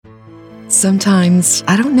Sometimes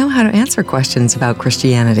I don't know how to answer questions about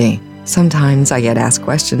Christianity. Sometimes I get asked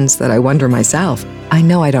questions that I wonder myself. I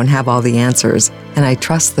know I don't have all the answers, and I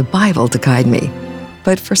trust the Bible to guide me.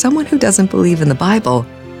 But for someone who doesn't believe in the Bible,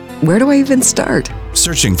 where do I even start?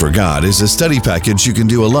 Searching for God is a study package you can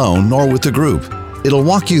do alone or with a group. It'll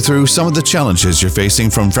walk you through some of the challenges you're facing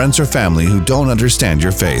from friends or family who don't understand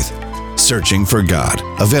your faith. Searching for God.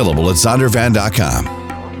 Available at Zondervan.com.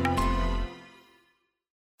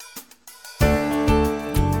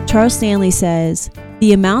 Charles Stanley says,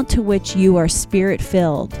 the amount to which you are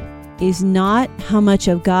spirit-filled is not how much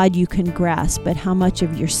of God you can grasp, but how much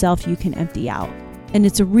of yourself you can empty out. And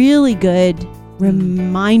it's a really good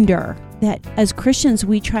reminder that as Christians,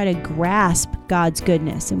 we try to grasp God's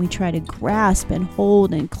goodness, and we try to grasp and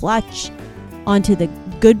hold and clutch onto the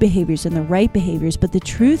good behaviors and the right behaviors. But the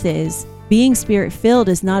truth is, being spirit-filled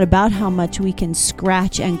is not about how much we can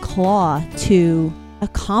scratch and claw to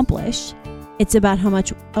accomplish. It's about how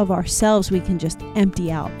much of ourselves we can just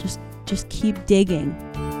empty out, just keep digging.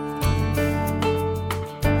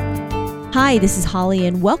 Hi, this is Holly,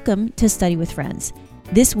 and welcome to Study with Friends.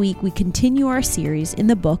 This week, we continue our series in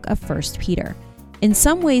the book of 1 Peter. In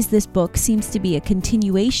some ways, this book seems to be a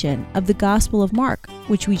continuation of the Gospel of Mark,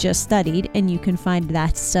 which we just studied, and you can find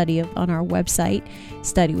that study on our website,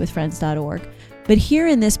 studywithfriends.org. But here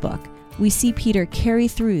in this book, we see Peter carry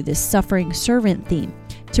through this suffering servant theme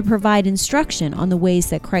to provide instruction on the ways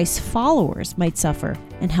that Christ's followers might suffer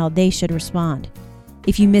and how they should respond.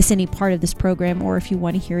 If you miss any part of this program, or if you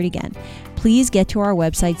want to hear it again, please get to our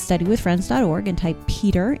website, studywithfriends.org, and type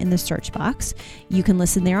Peter in the search box. You can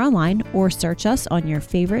listen there online or search us on your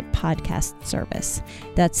favorite podcast service.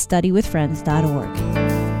 That's studywithfriends.org.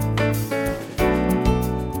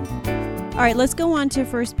 All right, let's go on to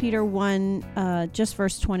 1 Peter 1, just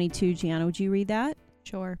verse 22. Gianna, would you read that?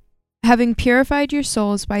 Sure. Having purified your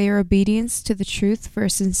souls by your obedience to the truth for a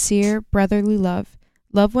sincere brotherly love,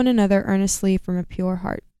 love one another earnestly from a pure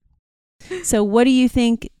heart. So what do you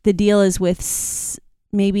think the deal is with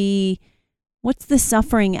maybe, what's the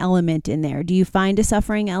suffering element in there? Do you find a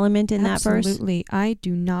suffering element in that verse? Absolutely. I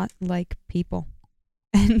do not like people.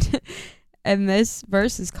 And this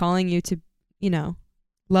verse is calling you to,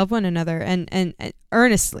 love one another and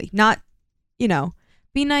earnestly, not,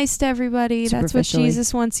 be nice to everybody. That's what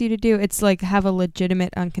Jesus wants you to do. It's like have a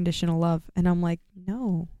legitimate unconditional love. And I'm like,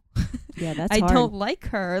 no. Yeah, that's hard. I don't like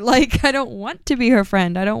her. Like, I don't want to be her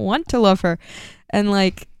friend. I don't want to love her. And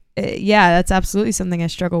that's absolutely something I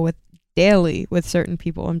struggle with daily with certain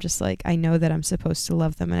people. I'm just like, I know that I'm supposed to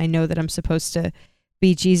love them, and I know that I'm supposed to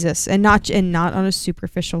be Jesus, and not on a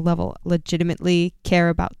superficial level, legitimately care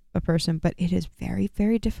about a person. But it is very,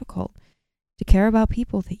 very difficult to care about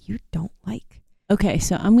people that you don't like. Okay,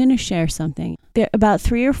 so I'm going to share something. About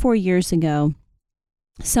 3 or 4 years ago,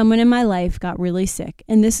 someone in my life got really sick.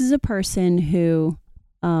 And this is a person who,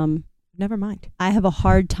 never mind. I have a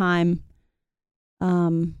hard time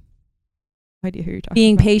idea who you're talking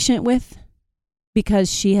being about. patient with,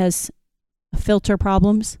 because she has filter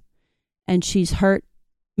problems, and she's hurt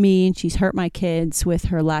me and she's hurt my kids with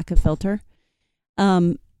her lack of filter.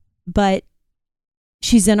 But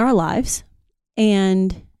she's in our lives.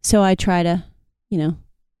 And so I try to,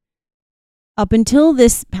 up until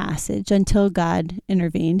this passage, until God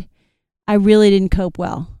intervened, I really didn't cope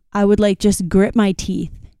well. I would just grit my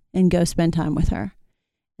teeth and go spend time with her.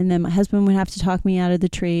 And then my husband would have to talk me out of the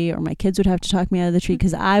tree, or my kids would have to talk me out of the tree,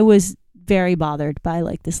 because I was very bothered by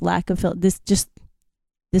this lack of this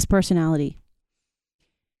personality.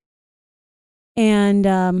 And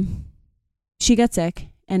she got sick,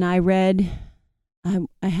 and I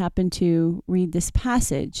happened to read this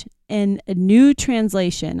passage. In a new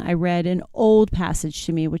translation, I read an old passage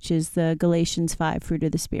to me, which is the Galatians 5, fruit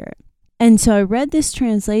of the Spirit. And so I read this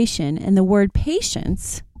translation, and the word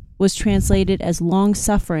patience was translated as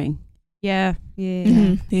long-suffering. Yeah.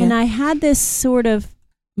 Mm-hmm. Yeah. And I had this sort of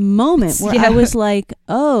moment where I was like,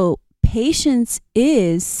 oh, patience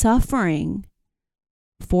is suffering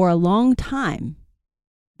for a long time.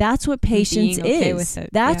 That's what patience is.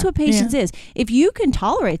 That's what patience is. If you can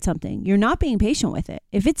tolerate something, you're not being patient with it.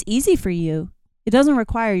 If it's easy for you, it doesn't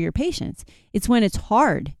require your patience. It's when it's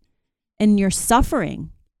hard and you're suffering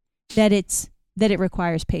that it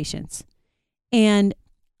requires patience. And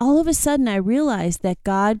all of a sudden I realized that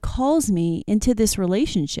God calls me into this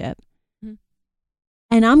relationship,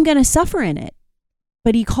 and I'm going to suffer in it,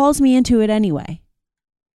 but he calls me into it anyway.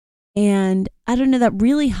 And I don't know, that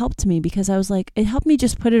really helped me, because I was like, it helped me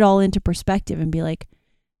just put it all into perspective and be like,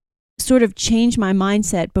 sort of change my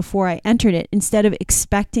mindset before I entered it, instead of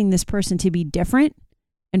expecting this person to be different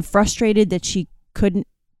and frustrated that she couldn't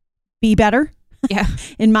be better. Yeah.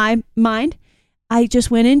 In my mind, I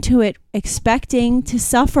just went into it expecting to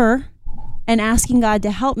suffer and asking God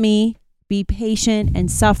to help me be patient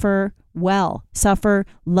and suffer well, suffer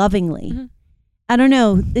lovingly. Mm-hmm. I don't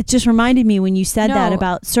know. It just reminded me when you said that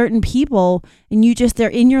about certain people, and they're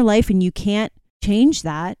in your life and you can't change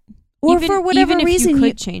that. Or for whatever reason, you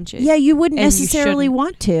could change it. Yeah, you wouldn't and necessarily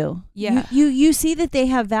want to. Yeah. You see that they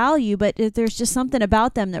have value, but there's just something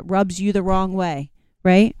about them that rubs you the wrong way,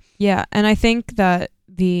 right? Yeah, and I think that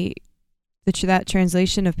that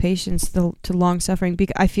translation of patience to long suffering,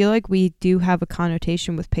 because I feel like we do have a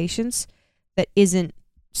connotation with patience that isn't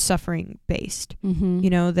suffering based. Mm-hmm. You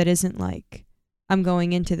know, that isn't like, I'm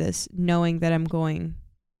going into this knowing that I'm going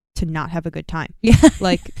to not have a good time. Yeah.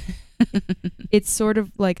 Like, it's sort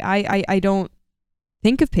of like, I don't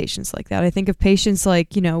think of patience like that. I think of patience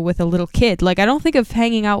like, you know, with a little kid. Like, I don't think of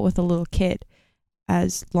hanging out with a little kid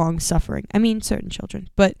as long suffering. I mean, certain children,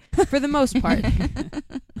 but for the most part,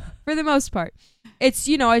 it's,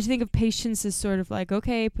 you know, I just think of patience as sort of like,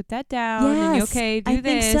 okay, put that down, and okay, do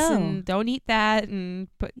this, and don't eat that, and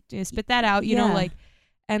spit that out, you know, like,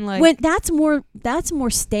 and like, when that's more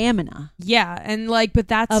stamina. Yeah, and like, but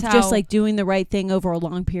that's of how, just like doing the right thing over a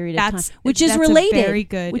long period of time, which is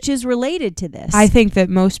related to this. I think that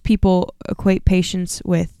most people equate patience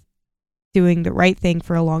with doing the right thing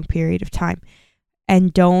for a long period of time,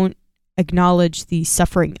 and don't acknowledge the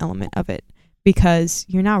suffering element of it, because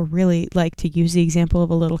you're not really, like, to use the example of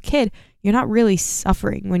a little kid, you're not really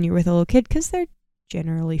suffering when you're with a little kid, because they're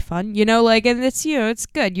generally fun, you know, like, and it's, you know, it's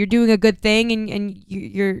good. You're doing a good thing, and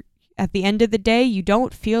you're at the end of the day, you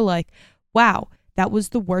don't feel like, wow, that was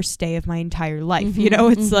the worst day of my entire life. Mm-hmm, you know,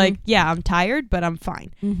 it's mm-hmm. like, yeah, I'm tired, but I'm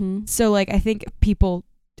fine. Mm-hmm. So like, I think people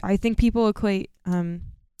equate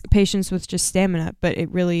patience with just stamina, but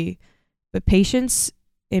patience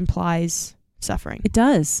implies suffering. It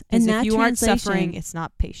does. And if you aren't suffering, it's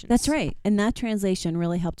not patience. That's right. And that translation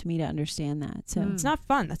really helped me to understand that. So it's not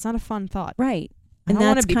fun. That's not a fun thought. Right. I And don't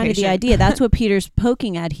wanna that's be kind of the patient. idea. That's what Peter's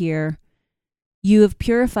poking at here. You have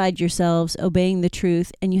purified yourselves, obeying the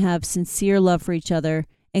truth, and you have sincere love for each other.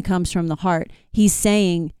 It comes from the heart. He's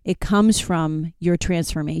saying it comes from your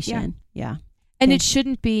transformation. Yeah. And Okay. it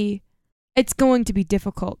shouldn't be, it's going to be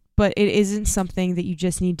difficult, but it isn't something that you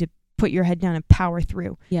just need to put your head down and power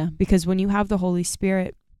through. Yeah. Because when you have the Holy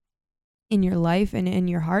Spirit in your life and in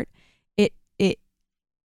your heart,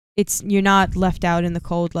 it's you're not left out in the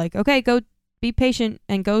cold, like, okay, go be patient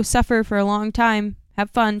and go suffer for a long time.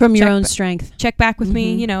 Have fun. From your own strength. Check back with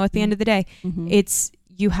me, Mhm. you know, at the end of the day. Mhm. It's,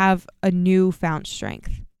 you have a newfound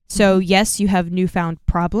strength. So yes, you have newfound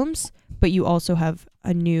problems, but you also have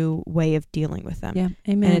a new way of dealing with them. Yeah.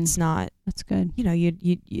 Amen. And it's not, That's good. you know,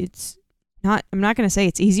 it's not, I'm not going to say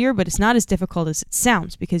it's easier, but it's not as difficult as it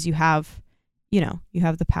sounds, because you have, you know, you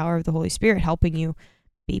have the power of the Holy Spirit helping you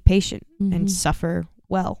be patient Mhm. and suffer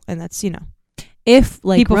well. And that's, you know, If,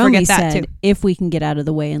 like People Romy forget that, said, too. if we can get out of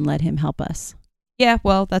the way and let him help us. yeah,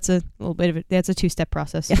 well, that's a little bit of it. That's a 2-step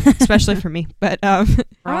process, Yeah. especially for me. But All For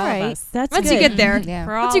all of right. us. That's once good. you get there, Yeah.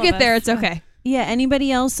 For once all you get of there, us. it's okay. Yeah.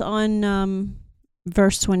 Anybody else on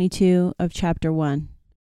verse 22 of chapter 1?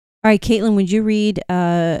 All right, Caitlin, would you read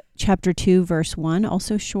chapter 2, verse 1,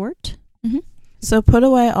 also short? So put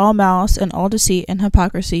away all malice and all deceit and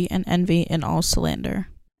hypocrisy and envy and all slander.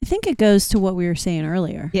 I think it goes to what we were saying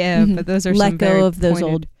earlier. Yeah, Mhm. but those are Let some go very of those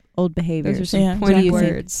pointed, old behaviors. those are some Yeah. What do pointed you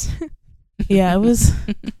think? words. Yeah, I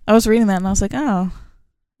was reading that and I was like, oh,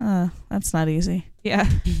 that's not easy. Yeah.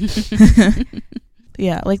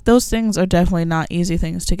 Yeah, like those things are definitely not easy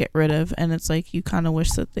things to get rid of, and it's like you kind of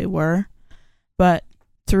wish that they were, but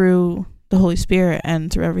through the Holy Spirit and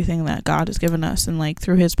through everything that God has given us and like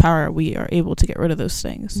through his power, we are able to get rid of those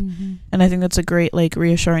things. Mhm. And I think that's a great like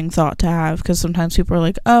reassuring thought to have, because sometimes people are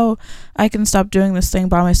like, oh, I can stop doing this thing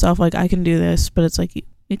by myself, like I can do this, but it's like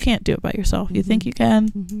you can't do it by yourself. You think Mhm. you can,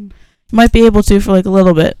 Mhm. you might be able to for like a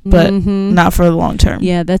little bit, but Mhm. not for the long term.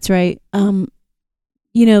 Yeah, that's right.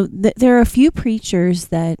 You know, there are a few preachers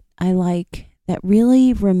that I like that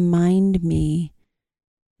really remind me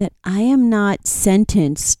that I am not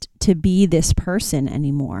sentenced to be this person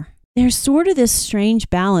anymore. There's sort of this strange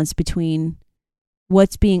balance between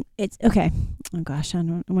it's okay. Oh gosh, I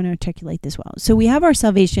want to articulate this well. So we have our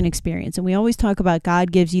salvation experience, and we always talk about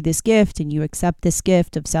God gives you this gift and you accept this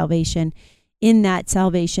gift of salvation in that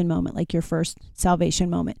salvation moment, like your first salvation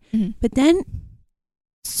moment. Mhm. But then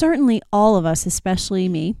certainly all of us, especially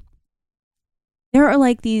me, there are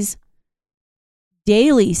like these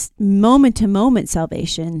daily moment to moment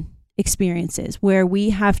salvation experiences where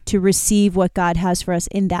we have to receive what God has for us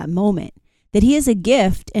in that moment, that he is a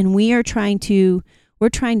gift and we're trying to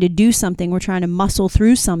do something. We're trying to muscle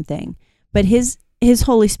through something, But his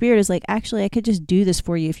Holy Spirit is like, actually, I could just do this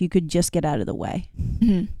for you if you could just get out of the way.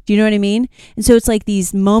 Mm-hmm. Do you know what I mean? And so it's like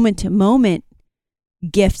these moment to moment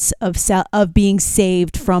gifts of being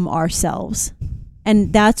saved from ourselves.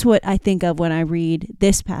 And that's what I think of when I read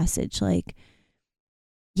this passage. Like,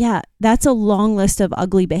 yeah, that's a long list of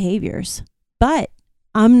ugly behaviors, but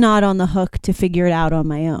I'm not on the hook to figure it out on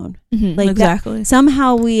my own. Mm-hmm. Like exactly.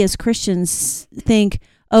 Somehow we as Christians think,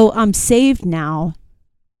 oh, I'm saved now,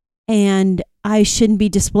 and I shouldn't be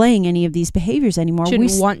displaying any of these behaviors anymore.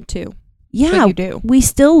 Shouldn't want to. Yeah, but you do. We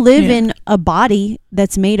still live in a body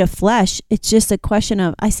that's made of flesh. It's just a question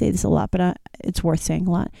of, I say this a lot, but it's worth saying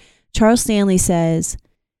a lot. Charles Stanley says,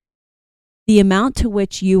 the amount to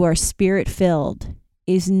which you are spirit-filled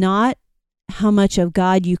is not how much of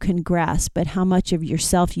God you can grasp, but how much of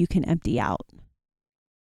yourself you can empty out.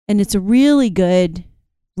 And it's a really good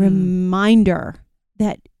reminder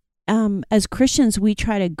that as Christians, we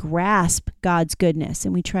try to grasp God's goodness,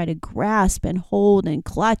 and we try to grasp and hold and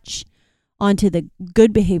clutch onto the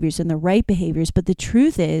good behaviors and the right behaviors. But the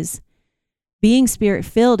truth is, being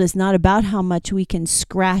spirit-filled is not about how much we can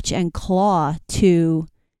scratch and claw to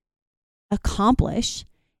accomplish.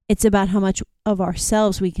 It's about how much of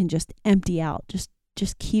ourselves we can just empty out.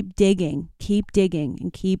 Just keep digging,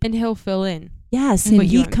 and keep. And he'll fill in. Yes, and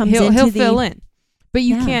he comes into he'll fill in. But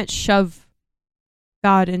you can't shove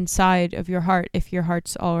God inside of your heart if your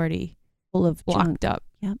heart's already full of blocked up.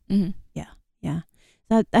 Yep. Mm-hmm. Yeah.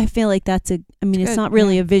 I feel like that's it's not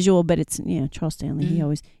really a visual, but it's, Charles Stanley.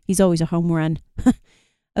 Mm-hmm. He's always a home run.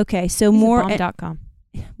 Okay, so he's more bomb.com.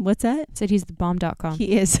 What's that? Said he's the bomb.com.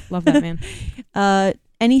 He is. Love that man.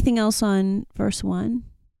 Anything else on verse 1?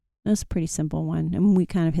 That's a pretty simple one, and we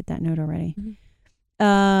kind of hit that note already.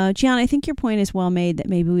 Mm-hmm. Gian, I think your point is well made that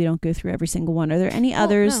maybe we don't go through every single one. Are there any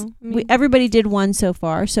others? No, everybody did one so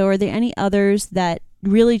far. So are there any others that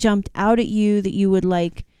really jumped out at you that you would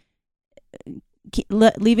like,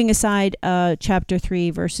 leaving aside chapter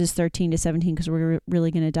 3, verses 13 to 17, because we're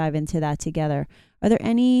really going to dive into that together. Are there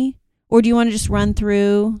any, or do you want to just run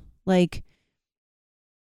through, like,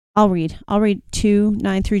 I'll read 2,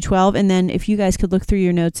 9 through 12, and then if you guys could look through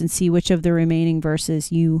your notes and see which of the remaining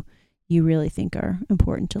verses you really think are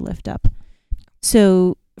important to lift up.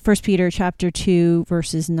 So 1 Peter chapter 2,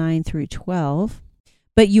 verses 9 through 12.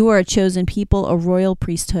 But you are a chosen people, a royal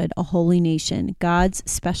priesthood, a holy nation, God's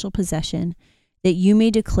special possession, that you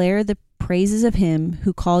may declare the praises of him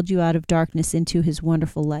who called you out of darkness into his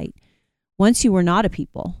wonderful light. Once you were not a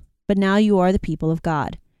people, but now you are the people of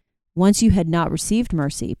God. Once you had not received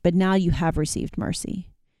mercy, but now you have received mercy.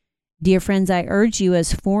 Dear friends, I urge you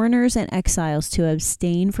as foreigners and exiles to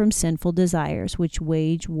abstain from sinful desires which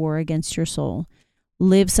wage war against your soul.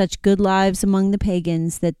 Live such good lives among the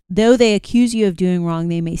pagans that though they accuse you of doing wrong,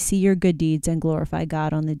 they may see your good deeds and glorify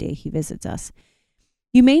God on the day he visits us.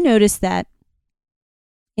 You may notice that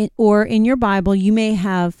in your Bible, you may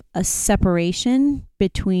have a separation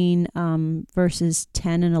between verses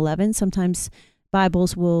 10 and 11. Sometimes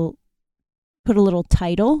Bibles will put a little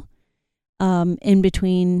title in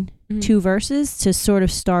between two verses to sort of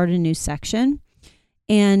start a new section.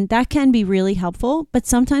 And that can be really helpful, but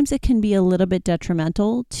sometimes it can be a little bit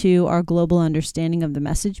detrimental to our global understanding of the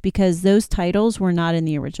message because those titles were not in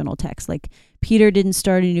the original text. Like Peter didn't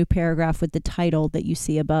start a new paragraph with the title that you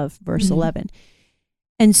see above verse 11.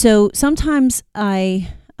 And so sometimes I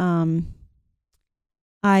want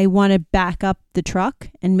to back up the truck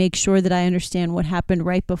and make sure that I understand what happened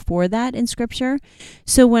right before that in Scripture.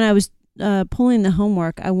 So when I was pulling the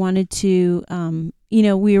homework, I wanted to,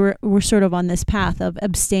 we're sort of on this path of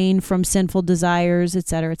abstain from sinful desires, et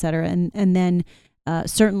cetera, and then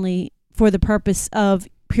certainly for the purpose of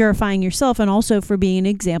purifying yourself and also for being an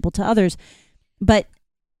example to others. But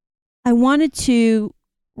I wanted to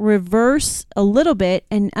reverse a little bit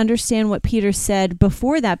and understand what Peter said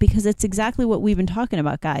before that, because it's exactly what we've been talking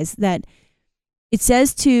about, guys, that it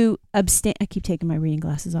says to abstain. I keep taking my reading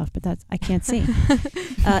glasses off, but I can't see.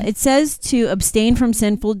 It says to abstain from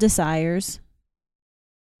sinful desires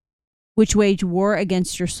which wage war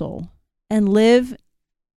against your soul, and live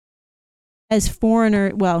as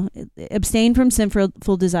abstain from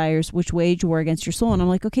sinful desires which wage war against your soul. And I'm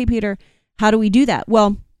like, okay, Peter, how do we do that?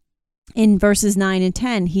 Well, in verses 9 and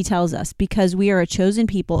 10, he tells us, because we are a chosen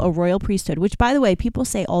people, a royal priesthood, which, by the way, people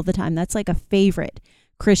say all the time. That's like a favorite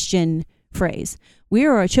Christian phrase. We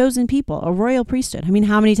are a chosen people, a royal priesthood. I mean,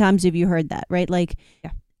 how many times have you heard that, right? Like,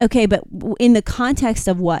 yeah. Okay, but in the context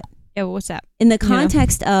of what? Yeah, what's that? In the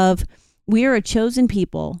context of we are a chosen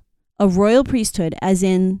people, a royal priesthood, as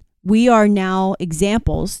in we are now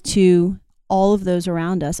examples to all of those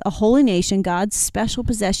around us, a holy nation, God's special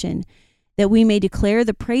possession, that we may declare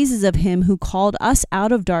the praises of him who called us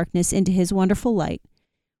out of darkness into his wonderful light.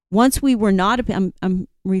 Once we were not I'm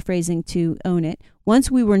rephrasing to own it. Once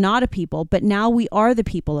we were not a people, but now we are the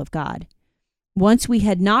people of God. Once we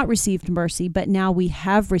had not received mercy, but now we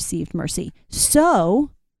have received mercy.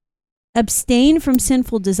 So abstain from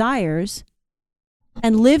sinful desires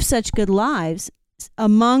and live such good lives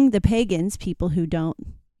among the pagans, people who don't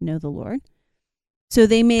know the Lord, so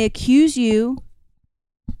they may accuse you.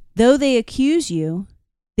 Though they accuse you,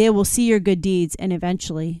 they will see your good deeds and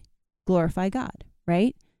eventually glorify God,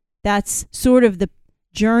 right? That's sort of the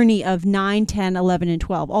journey of 9, 10, 11, and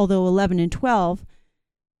 12. Although 11 and 12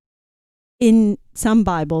 in some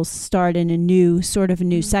Bibles start in a new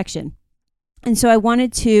section. And so I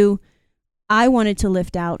wanted to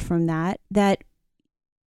lift out from that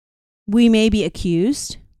we may be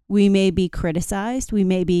accused, we may be criticized, we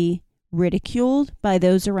may be ridiculed by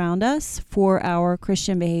those around us for our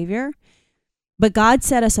Christian behavior, but God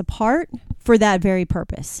set us apart for that very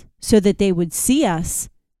purpose, so that they would see us,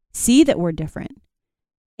 see that we're different.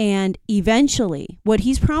 And eventually, what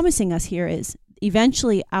he's promising us here is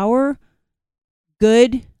eventually our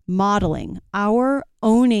good modeling, our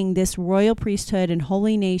owning this royal priesthood and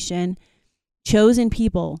holy nation, chosen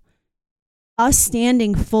people, us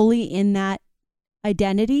standing fully in that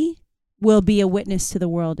identity will be a witness to the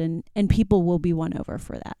world, and people will be won over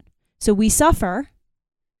for that. So we suffer,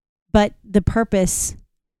 but the purpose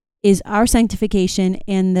is our sanctification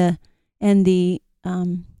and the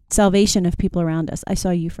salvation of people around us. I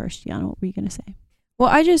saw you first, Yana. What were you going to say?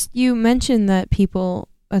 Well, you mentioned that people,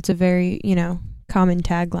 that's a very, common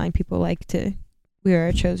tagline. People like to, we are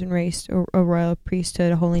a chosen race, or a royal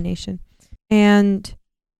priesthood, a holy nation. And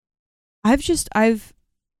I've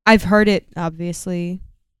heard it obviously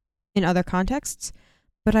in other contexts,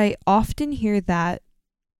 but I often hear that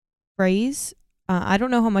phrase. I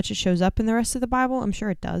don't know how much it shows up in the rest of the Bible. I'm sure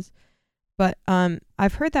it does. But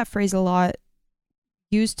I've heard that phrase a lot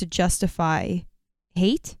used to justify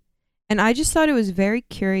hate. And I just thought it was very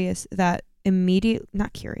convenient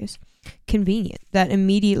that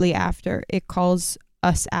immediately after it calls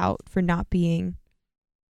us out for not being,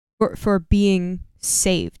 for being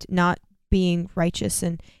saved, not being righteous.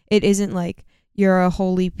 And it isn't like you're a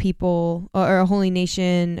holy people or a holy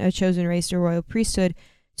nation, a chosen race, or royal priesthood,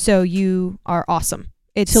 so you are awesome.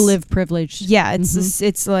 It's to live privileged. Yeah,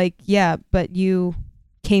 it's like, yeah, but you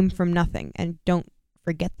came from nothing, and don't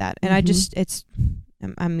forget that. And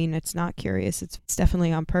it's not curious. It's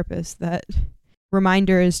definitely on purpose. That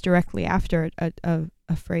reminder is directly after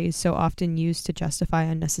a phrase so often used to justify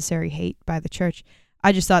unnecessary hate by the church.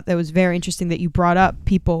 I just thought that was very interesting that you brought up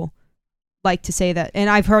people like to say that, and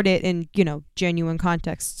I've heard it in genuine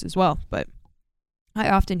contexts as well, but I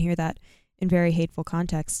often hear that in very hateful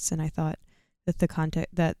contexts, and I thought that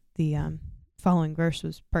the following verse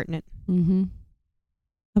was pertinent. How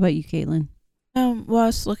about you, Caitlin? Well, I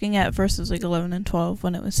was looking at verses like 11 and 12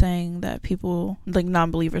 when it was saying that people, like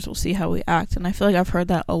non-believers, will see how we act, and I feel like I've heard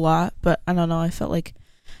that a lot, but I don't know, I felt like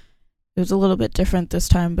it was a little bit different this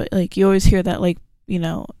time. But like you always hear that, like,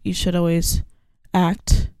 you should always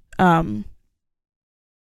act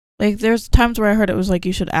like there's times where I heard it was like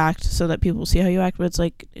you should act so that people see how you act, but it's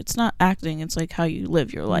like it's not acting, it's like how you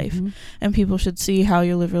live your life. And people should see how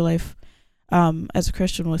you live your life as a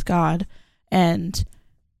Christian with God, and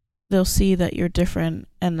they'll see that you're different,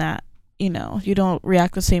 and that you don't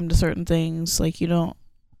react the same to certain things. Like you don't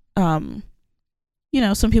some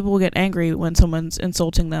people will get angry when someone's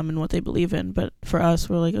insulting them and what they believe in, but for us,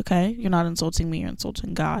 we're like, okay, you're not insulting me, you're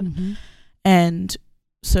insulting God. And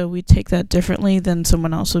so we take that differently than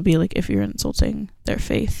someone else would be like if you're insulting their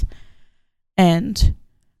faith. And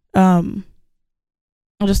I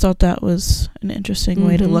just thought that was an interesting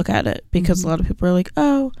way to look at it, because a lot of people are like,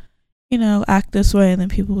 oh, act this way, and then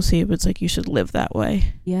people will see it, but it's like you should live that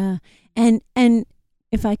way. Yeah. And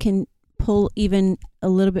if I can pull even a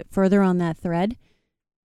little bit further on that thread,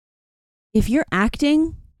 if you're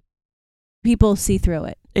acting, people see through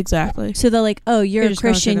it. Exactly. So they're like, oh, you're a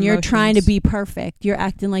Christian, you're trying to be perfect, you're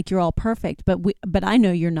acting like you're all perfect, but I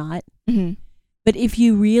know you're not. But if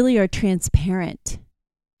you really are transparent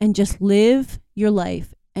and just live your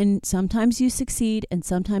life, and sometimes you succeed and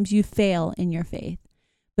sometimes you fail in your faith,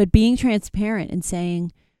 but being transparent and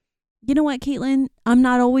saying, you know what, Caitlin, I'm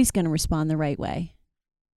not always going to respond the right way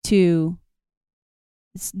to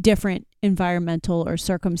different environmental or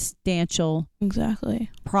circumstantial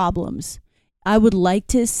problems. I would like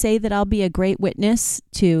to say that I'll be a great witness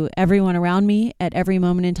to everyone around me at every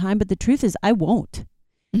moment in time, but the truth is I won't.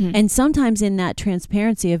 And sometimes in that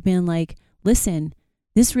transparency of being like, listen,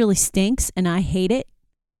 this really stinks and I hate it,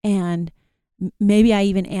 maybe I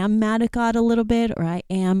even am mad at God a little bit, or I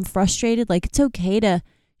am frustrated. Like, it's okay to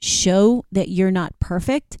show that you're not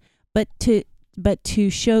perfect, but to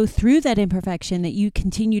show through that imperfection that you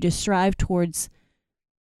continue to strive towards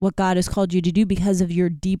what God has called you to do because of your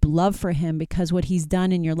deep love for him, because what he's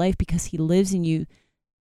done in your life, because he lives in you.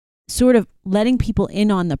 Sort of letting people in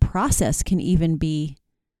on the process can even be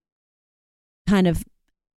kind of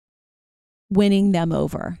winning them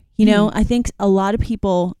over. You know, I think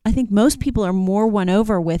most people are more won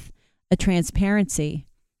over with a transparency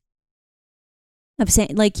of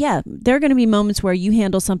saying, like, yeah, there are going to be moments where you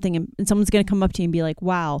handle something and someone's going to come up to you and be like,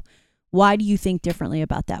 wow, why do you think differently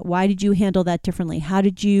about that? Why did you handle that differently? How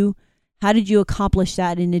did you accomplish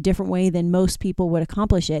that in a different way than most people would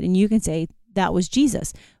accomplish it? And you can say, that was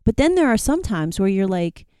Jesus. But then there are some times where you're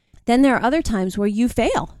like, then there are other times where you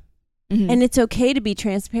fail. Mm-hmm. And it's okay to be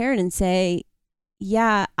transparent and say,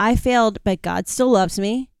 yeah, I failed, but God still loves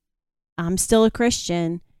me. I'm still a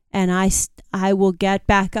Christian, and I will get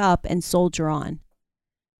back up and soldier on.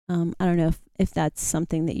 I don't know if that's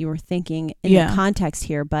something that you were thinking in the context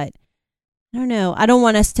here, but I don't know. I don't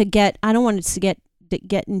want us to get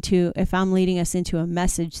into, if I'm leading us into a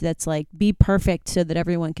message that's like, be perfect so that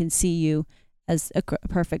everyone can see you as a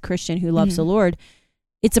perfect Christian who loves the Lord.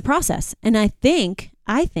 It's a process. And I think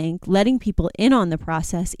letting people in on the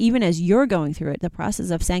process, even as you're going through it, the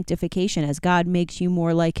process of sanctification as God makes you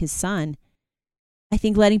more like his son, I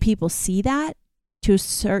think letting people see that to a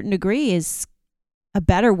certain degree is a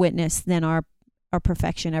better witness than our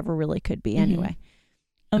perfection ever really could be anyway.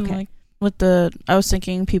 And like I was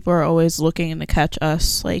thinking people are always looking to catch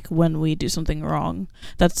us like when we do something wrong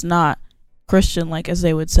that's not Christian, like as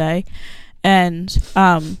they would say. And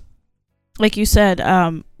like you said,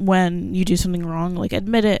 when you do something wrong, like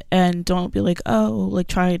admit it and don't be like, oh, like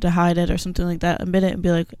try to hide it or something like that. Admit it and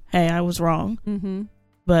be like, hey, I was wrong,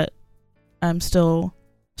 but I'm still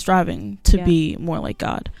striving to be more like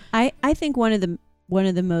God. I think one of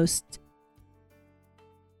the most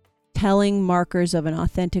telling markers of an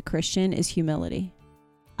authentic Christian is humility.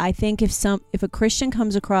 I think if a Christian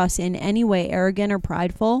comes across in any way arrogant or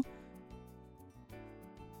prideful,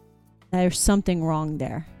 there's something wrong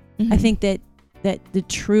there. I think that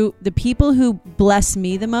the people who bless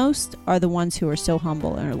me the most are the ones who are so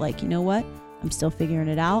humble and are like, you know what? I'm still figuring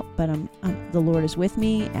it out, but the Lord is with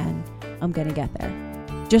me and I'm going to get there.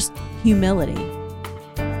 Just humility.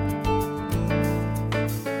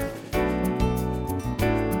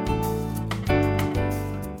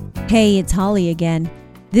 Hey, it's Holly again.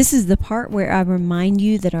 This is the part where I remind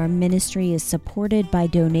you that our ministry is supported by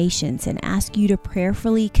donations and ask you to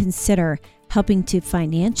prayerfully consider helping to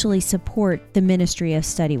financially support the ministry of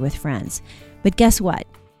Study with Friends. But guess what?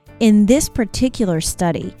 In this particular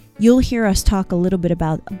study, you'll hear us talk a little bit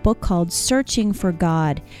about a book called Searching for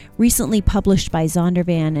God, recently published by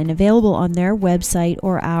Zondervan and available on their website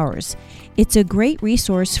or ours. It's a great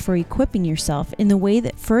resource for equipping yourself in the way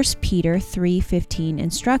that 1 Peter 3:15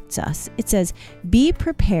 instructs us. It says, "Be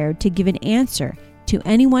prepared to give an answer to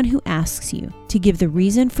anyone who asks you, to give the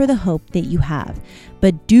reason for the hope that you have,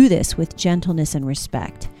 but do this with gentleness and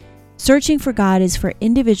respect." Searching for God is for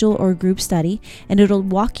individual or group study, and it'll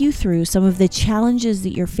walk you through some of the challenges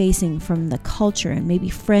that you're facing from the culture and maybe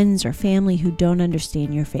friends or family who don't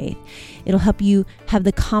understand your faith. It'll help you have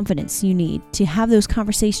the confidence you need to have those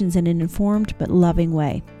conversations in an informed but loving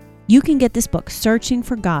way. You can get this book, Searching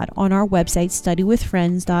for God, on our website,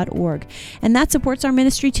 studywithfriends.org. And that supports our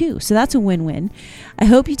ministry too, so that's a win-win. I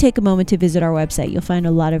hope you take a moment to visit our website. You'll find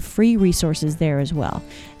a lot of free resources there as well.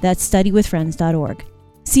 That's studywithfriends.org.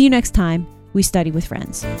 See you next time we study with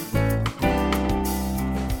friends.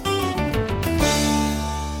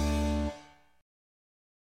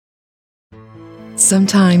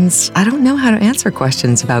 Sometimes I don't know how to answer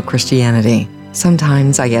questions about Christianity.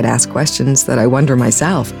 Sometimes I get asked questions that I wonder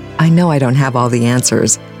myself. I know I don't have all the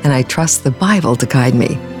answers, and I trust the Bible to guide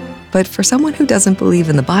me. But for someone who doesn't believe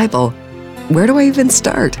in the Bible, where do I even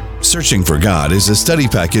start? Searching for God is a study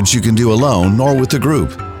package you can do alone or with a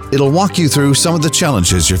group. It'll walk you through some of the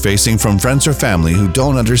challenges you're facing from friends or family who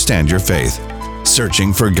don't understand your faith.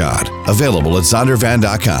 Searching for God. Available at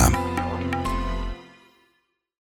Zondervan.com.